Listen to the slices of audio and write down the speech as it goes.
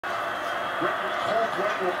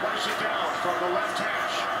Quinn will place it down from the left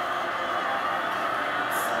hash.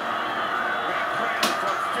 Matt Prater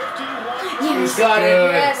from 51 yards. He's got it.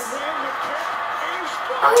 Yes.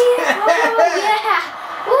 Oh yeah! Oh yeah!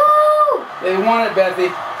 Woo! They won it, Bethy.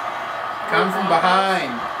 Come from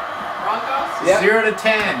behind. Broncos? Yep. 0 to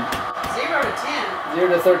 10. 0 to 10. 0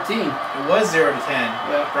 to 13. It was 0 to 10.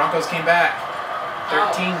 Yeah. Broncos came back.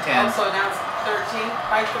 13-10. Oh, so now it's 13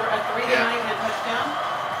 by a 3 to 9 and a touchdown.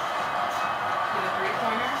 And a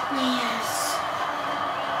 3-pointer. Yes.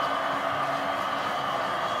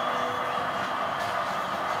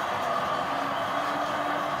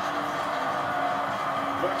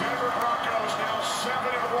 The Denver Broncos now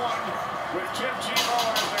 7-1 with Tim Tebow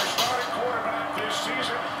as their starting quarterback this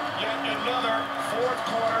season. Yet another fourth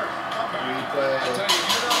quarter comeback. I tell you, if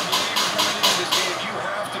you're not a believer coming into this game, you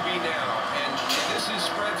have to be now. And this is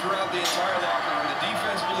spread throughout the entire locker room. The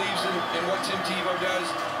defense believes in what Tim Tebow does.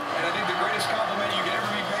 And I think the greatest compliment you can ever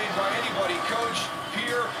be paid by anybody, coach,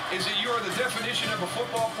 peer, is that you are the definition of a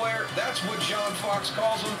football player. That's what John Fox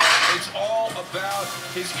calls him. It's all about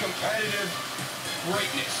his competitive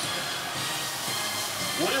greatness.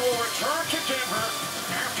 We will return to Denver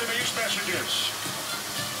after these messages.